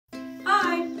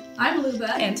I'm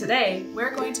Luba, and today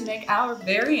we're going to make our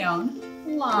very own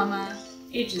llama,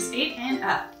 ages 8 and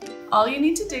up. All you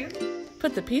need to do,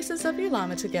 put the pieces of your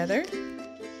llama together,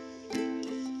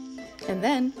 and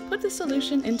then put the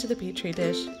solution into the petri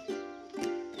dish.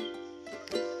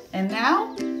 And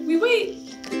now we wait.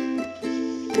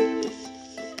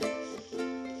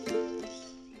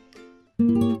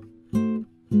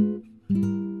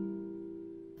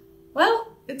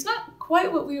 Well, it's not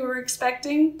quite what we were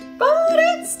expecting, but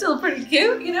it's still pretty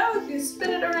cute, you know? If you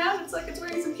spin it around, it's like it's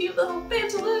wearing some cute little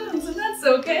pantaloons, and that's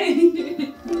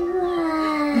okay.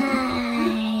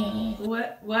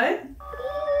 Why? What?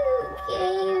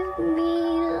 You gave me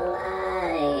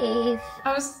life.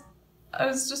 I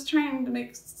was just trying to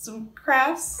make some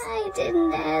crafts. I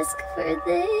didn't ask for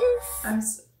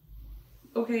this.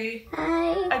 Okay.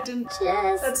 I didn't.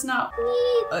 Just that's not.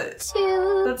 need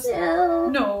to That's know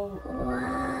no.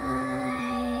 why.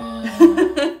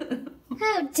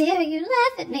 How dare you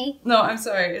laugh at me? No, I'm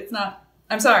sorry. It's not.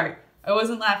 I'm sorry. I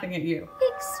wasn't laughing at you.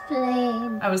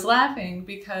 Explain. I was laughing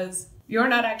because you're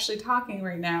not actually talking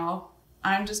right now.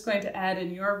 I'm just going to add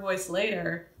in your voice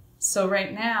later. So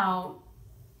right now,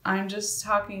 I'm just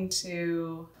talking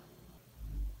to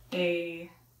a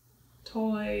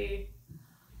toy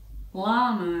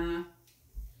llama.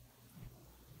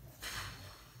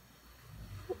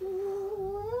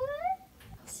 What?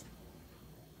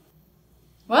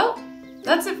 Well,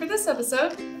 that's it for this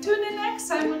episode. Tune in next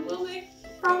time when we'll make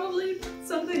probably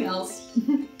something else.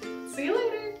 See you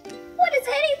later. What does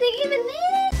anything even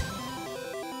mean?